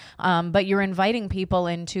space, but you're inviting people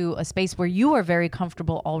into a space where you are very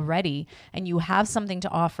comfortable already, and you have something to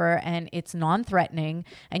offer, and it's non-threatening,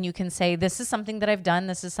 and you can say, this is something that I've done,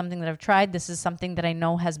 this is something that I've tried, this is something that I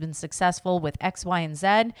know has been successful with X, Y, and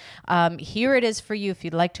Z. Here it is for you if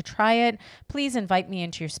you'd like to try it. Please invite me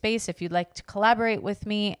into your space if you'd like to collaborate with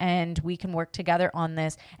me, and we can work together on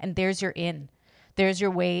this. And there's your in. There's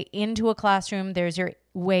your way into a classroom. There's your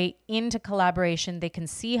way into collaboration. They can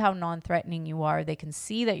see how non-threatening you are. They can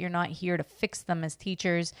see that you're not here to fix them as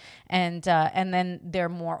teachers, and then they're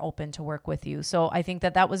more open to work with you. So I think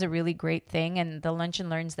that was a really great thing, and the lunch and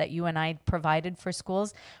learns that you and I provided for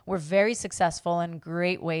schools were very successful and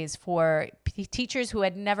great ways for teachers who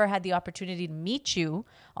had never had the opportunity to meet you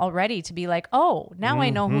already to be like, oh, now I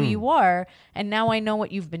know who you are, and now I know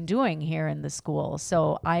what you've been doing here in the school,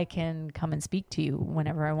 so I can come and speak to you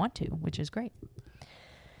whenever I want to, which is great.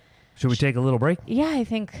 Should we take a little break? Yeah, I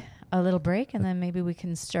think a little break, and then maybe we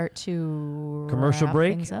can start to commercial wrap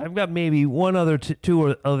break. things up. I've got maybe one other, two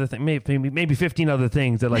or other thing, maybe 15 other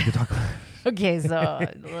things I'd like to talk about. Okay, so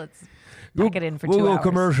let's. Pack it in for 2 We'll hours. go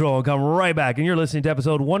commercial and come right back. And you're listening to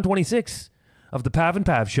episode 126 of the Pav and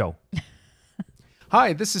Pav Show.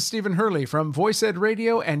 Hi, this is Stephen Hurley from Voice Ed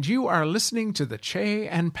Radio, and you are listening to the Chey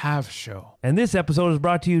and Pav Show. And this episode is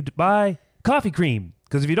brought to you by Coffee Cream.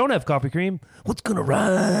 Because if you don't have coffee cream, what's going to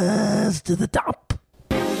rise to the top?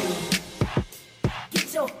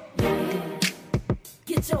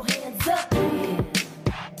 Get your hands up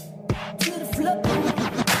to the floor.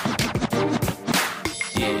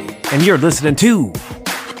 And you're listening to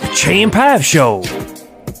the Chey and Pav Show.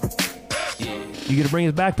 You going to bring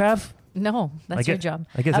us back, Pav? No, that's your job.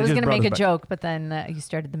 I was just going to brought make us a back. joke, but then you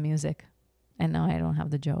started the music. And now I don't have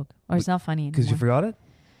the joke. Or it's not funny anymore. Because you forgot it?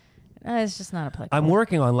 It's just not applicable. I'm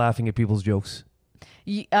working on laughing at people's jokes.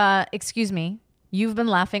 Excuse me. You've been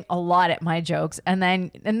laughing a lot at my jokes, and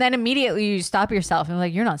then immediately you stop yourself and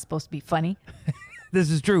like, you're not supposed to be funny. This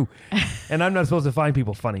is true. And I'm not supposed to find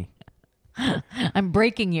people funny. I'm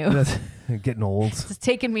breaking you. That's getting old. It's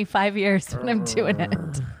taken me 5 years when I'm doing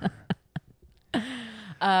it.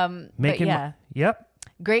 But yeah, Yep.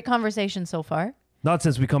 great conversation so far. Not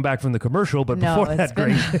since we come back from the commercial, but No, before it's that,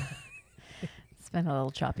 been- great. It's been a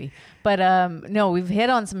little choppy, but no, we've hit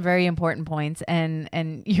on some very important points, and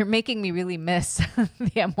you're making me really miss the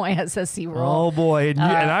MYSSC role. Oh boy, and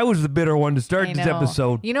I was the bitter one to start I this know.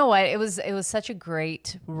 episode. You know what? It was such a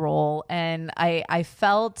great role, and I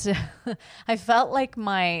felt I felt like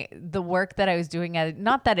the work that I was doing at it.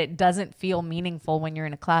 Not that it doesn't feel meaningful when you're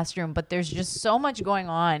in a classroom, but there's just so much going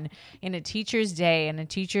on in a teacher's day and a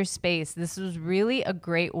teacher's space. This was really a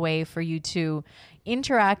great way for you to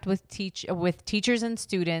interact with teachers and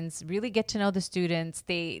students, really get to know the students.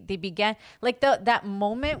 They began like that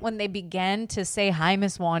moment when they began to say hi,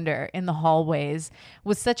 Miss Wander, in the hallways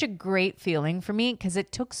was such a great feeling for me, because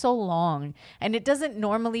it took so long, and it doesn't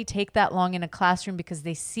normally take that long in a classroom because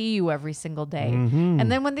they see you every single day.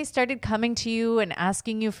 And then when they started coming to you and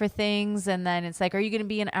asking you for things, and then it's like, are you going to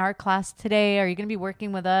be in our class today? Are you going to be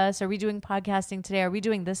working with us? Are we doing podcasting today? Are we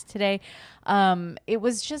doing this today? It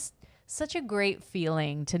was just such a great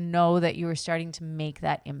feeling to know that you were starting to make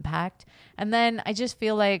that impact. And then I just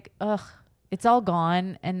feel like, it's all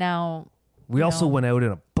gone. And now We also went out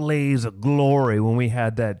in a blaze of glory when we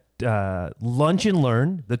had that lunch and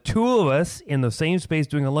learn. The two of us in the same space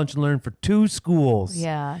doing a lunch and learn for two schools.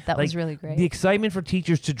 yeah, that was really great. The excitement for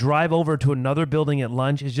teachers to drive over to another building at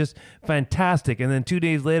lunch is just fantastic. And then 2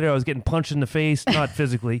 days later, I was getting punched in the face, not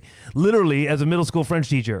physically, literally as a middle school French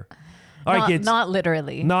teacher. All right, kids. Not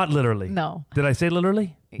literally. Not literally. No. Did I say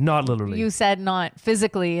literally? Not literally. You said not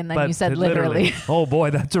phically, and then But you said literally. Oh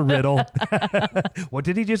boy, that's a riddle. What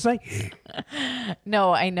did he just say?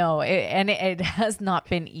 No, I know. It has not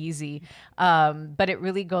been easy. But it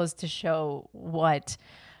really goes to show what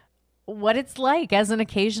it's like as an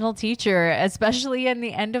occasional teacher, especially in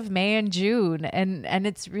the end of May and June. And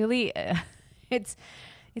it's really, it's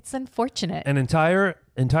unfortunate. An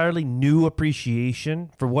entirely new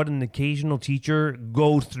appreciation for what an occasional teacher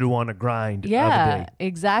goes through on a grind of a day.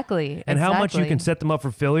 Exactly. And how much you can exactly. set them up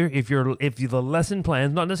for failure if the lesson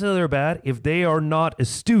plans, not necessarily they're bad, if they are not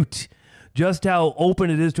astute, just how open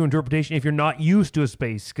it is to interpretation if you're not used to a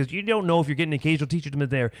space. Because you don't know if you're getting an occasional teacher to be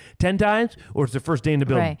there 10 times or it's their first day in the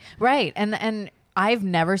building. Right. And I've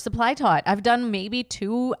never supply taught. I've done maybe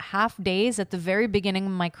 2 half days at the very beginning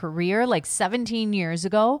of my career, like 17 years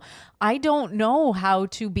ago. I don't know how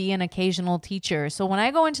to be an occasional teacher. So when I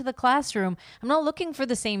go into the classroom, I'm not looking for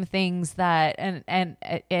the same things that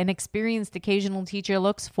an experienced occasional teacher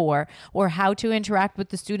looks for, or how to interact with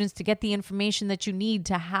the students to get the information that you need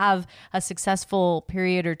to have a successful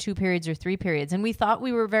period or 2 periods or 3 periods. And we thought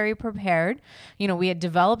we were very prepared. You know, we had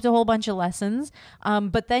developed a whole bunch of lessons.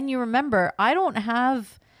 But then you remember, I don't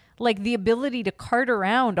have like the ability to cart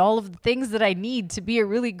around all of the things that I need to be a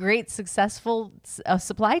really great, successful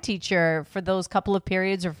supply teacher for those couple of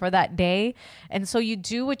periods or for that day. And so you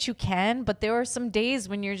do what you can, but there are some days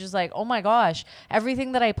when you're just like, oh my gosh,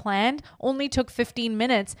 everything that I planned only took 15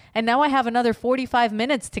 minutes and now I have another 45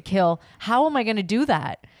 minutes to kill. How am I going to do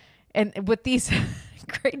that? And with these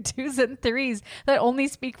grade 2s and 3s that only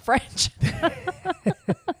speak French.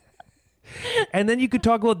 And then you could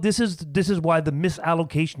talk about this is why the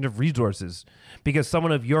misallocation of resources, because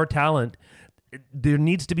someone of your talent, there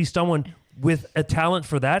needs to be someone with a talent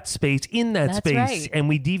for that space in that That's space, right. and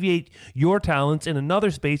we deviate your talents in another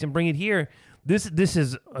space and bring it here. This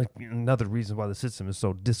is another reason why the system is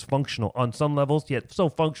so dysfunctional on some levels, yet so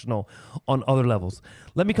functional on other levels.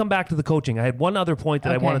 Let me come back to the coaching. I had one other point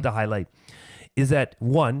that I Okay. wanted to highlight, is that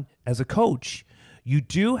one, as a coach, you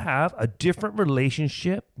do have a different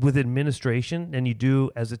relationship with administration than you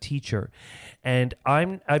do as a teacher. And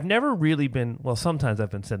I've never really been, well, sometimes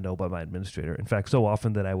I've been said no by my administrator. In fact, so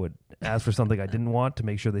often that I would ask for something I didn't want to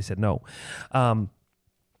make sure they said no.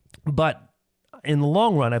 But in the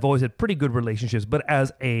long run, I've always had pretty good relationships. But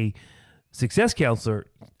as a success counselor,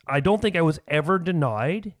 I don't think I was ever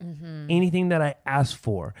denied anything that I asked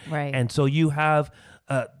for. Right. And so you have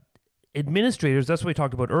administrators, that's what we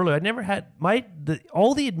talked about earlier. I never had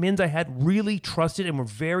all the admins I had really trusted and were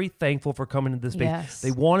very thankful for coming into this space. Yes.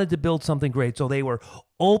 They wanted to build something great. So they were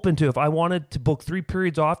open to, if I wanted to book 3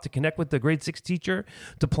 periods off to connect with the grade 6 teacher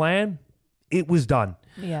to plan, it was done.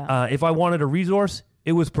 Yeah. If I wanted a resource,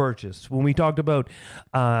 it was purchased. When we talked about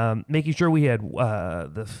making sure we had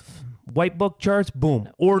the white book charts, boom,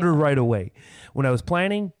 order right away. When I was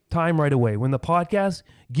planning, time right away. When the podcast,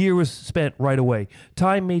 gear was spent right away.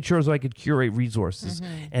 Time made sure so I could curate resources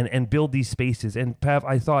and build these spaces. And Pav,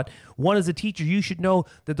 I thought, one, as a teacher, you should know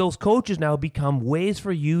that those coaches now become ways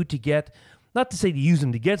for you to get, not to say to use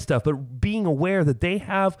them to get stuff, but being aware that they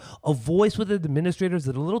have a voice with the administrators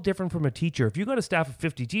that are a little different from a teacher. If you got a staff of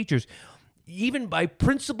 50 teachers, even by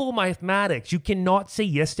principle mathematics, you cannot say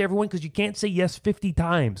yes to everyone because you can't say yes 50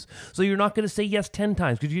 times. So you're not going to say yes 10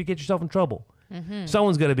 times because you get yourself in trouble.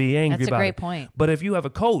 Someone's going to be angry That's a about great it. point. But if you have a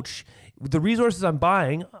coach, the resources I'm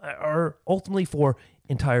buying are ultimately for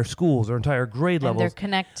entire schools or entire grade And levels. they're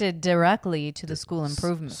connected directly to the school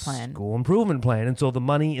improvement plan. School improvement plan. And so the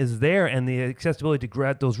money is there and the accessibility to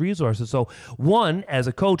grant those resources. So one, as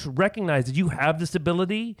a coach, recognize that you have this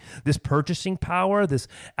ability, this purchasing power, this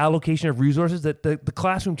allocation of resources that the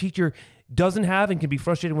classroom teacher doesn't have and can be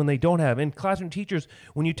frustrated when they don't have. And classroom teachers,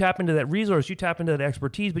 when you tap into that resource, you tap into that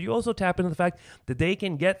expertise, but you also tap into the fact that they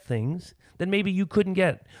can get things that maybe you couldn't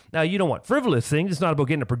get. Now, you don't want frivolous things. It's not about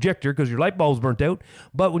getting a projector because your light bulb's burnt out.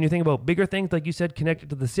 But when you think about bigger things, like you said, connected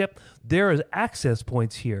to the SIP, there is access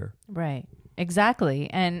points here. Right. Exactly.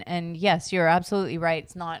 And yes, you're absolutely right.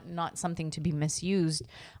 It's not something to be misused.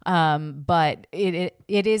 But it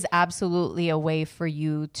is absolutely a way for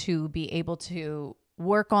you to be able to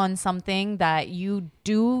work on something that you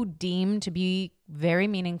do deem to be very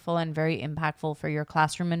meaningful and very impactful for your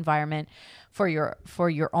classroom environment, for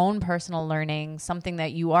your own personal learning, something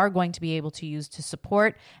that you are going to be able to use to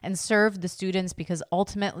support and serve the students, because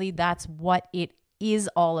ultimately that's what it is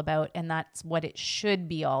all about, and that's what it should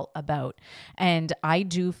be all about. And I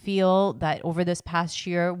do feel that over this past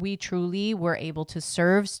year, we truly were able to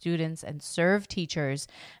serve students and serve teachers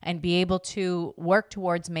and be able to work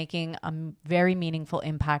towards making a very meaningful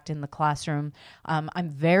impact in the classroom. I'm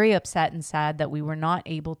very upset and sad that we were not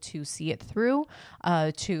able to see it through,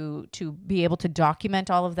 to be able to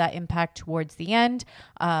document all of that impact towards the end.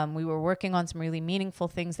 We were working on some really meaningful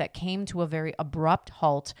things that came to a very abrupt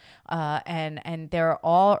halt, and there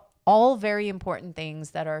are all very important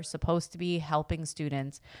things that are supposed to be helping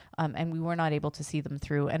students, and we were not able to see them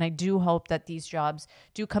through. And I do hope that these jobs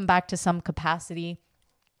do come back to some capacity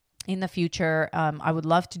in the future. I would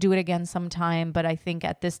love to do it again sometime, but I think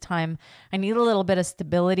at this time I need a little bit of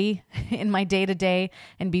stability in my day-to-day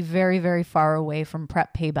and be very, very far away from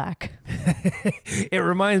prep payback. It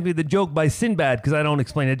reminds me of the joke by Sinbad, because I don't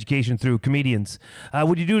explain education through comedians.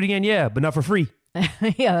 Would you do it again? Yeah, but not for free.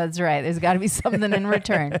 Yeah, that's right. There's got to be something in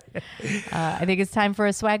return. I think it's time for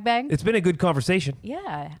a swag bag. It's been a good conversation.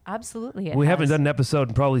 Yeah, absolutely. We haven't done an episode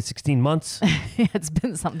in probably 16 months. It's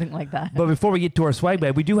been something like that. But before we get to our swag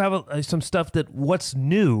bag, we do have some stuff that what's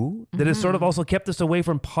new that has sort of also kept us away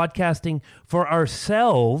from podcasting for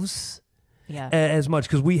ourselves. Yeah. As much,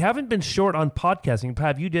 because we haven't been short on podcasting.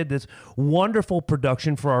 Pav, you did this wonderful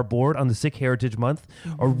production for our board on the Sikh Heritage Month,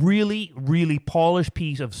 a really, really polished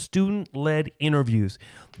piece of student-led interviews.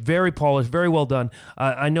 Very polished, very well done.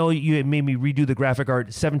 I know you had made me redo the graphic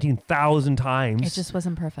art 17,000 times. It just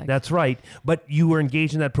wasn't perfect. That's right, but you were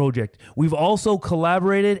engaged in that project. We've also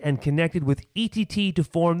collaborated and connected with ETT to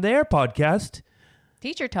form their podcast,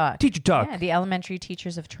 Teacher Talk. Teacher Talk. Yeah, the Elementary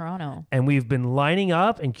Teachers of Toronto. And we've been lining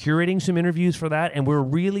up and curating some interviews for that. And we're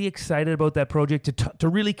really excited about that project to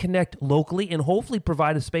really connect locally and hopefully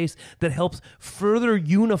provide a space that helps further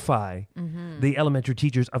unify the elementary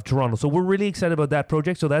teachers of Toronto. So we're really excited about that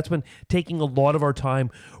project. So that's been taking a lot of our time.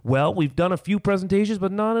 Well, we've done a few presentations,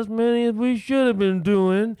 but not as many as we should have been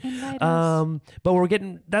doing. But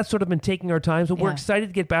that's sort of been taking our time. So we're excited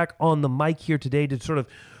to get back on the mic here today to sort of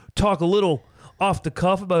talk a little off the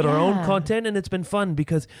cuff about our own content, and it's been fun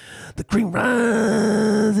because the cream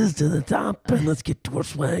rises to the top, and let's get to our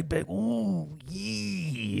swag bag. Ooh,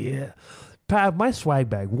 yeah. Pav, my swag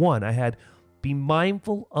bag, one, I had be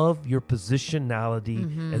mindful of your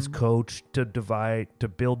positionality as coach to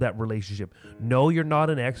build that relationship. No, you're not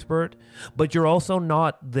an expert, but you're also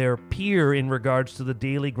not their peer in regards to the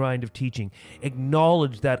daily grind of teaching.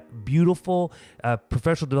 Acknowledge that beautiful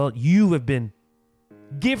professional development you have been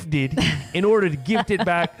gifted in order to gift it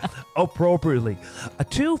back appropriately. A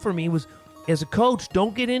 2 for me was, as a coach,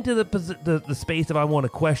 don't get into the space of I want to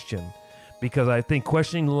question. Because I think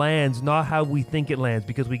questioning lands not how we think it lands,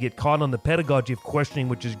 because we get caught on the pedagogy of questioning,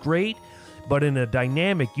 which is great, but in a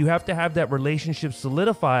dynamic, you have to have that relationship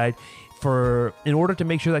solidified in order to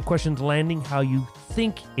make sure that question's landing how you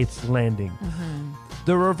think it's landing.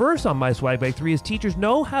 The reverse on my swag bag 3 is teachers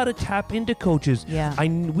know how to tap into coaches. Yeah.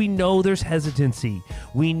 We know there's hesitancy.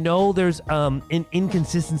 We know there's an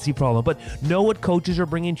inconsistency problem, but know what coaches are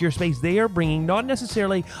bringing to your space. They are bringing not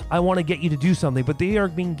necessarily, I want to get you to do something, but they are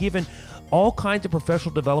being given all kinds of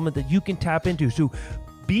professional development that you can tap into. So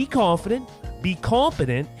be confident, be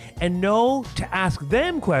competent, and know to ask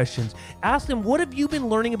them questions. Ask them, what have you been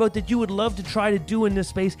learning about that you would love to try to do in this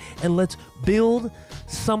space? And let's build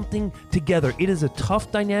something together. It is a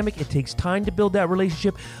tough dynamic. It takes time to build that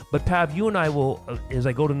relationship. But Pav, you and I will, as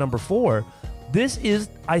I go to number 4, this is,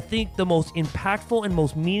 I think, the most impactful and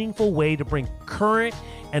most meaningful way to bring current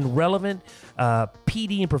and relevant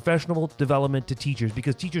PD and professional development to teachers,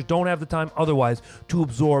 because teachers don't have the time otherwise to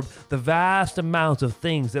absorb the vast amounts of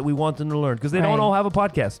things that we want them to learn, because they don't all have a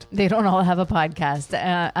podcast. They don't all have a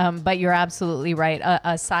podcast. But you're absolutely right.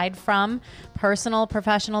 Aside from personal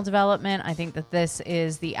professional development, I think that this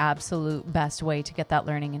is the absolute best way to get that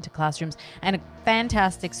learning into classrooms. And a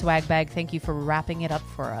fantastic swag bag. Thank you for wrapping it up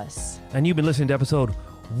for us. And you've been listening to episode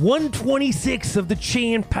 126 of the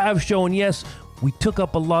Chey and Pav Show. And yes, we took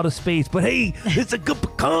up a lot of space, but hey, it's a cup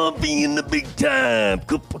of coffee in the big time.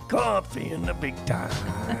 Cup of coffee in the big time.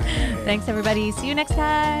 Thanks, everybody. See you next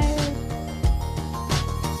time.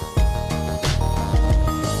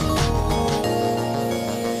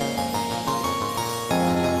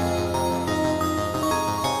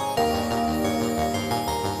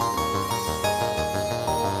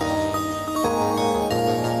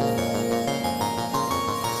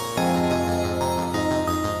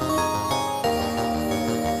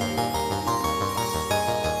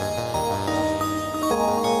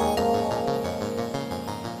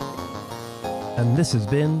 And this has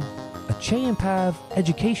been a Chey and Pav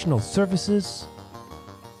Educational Services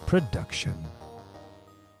production.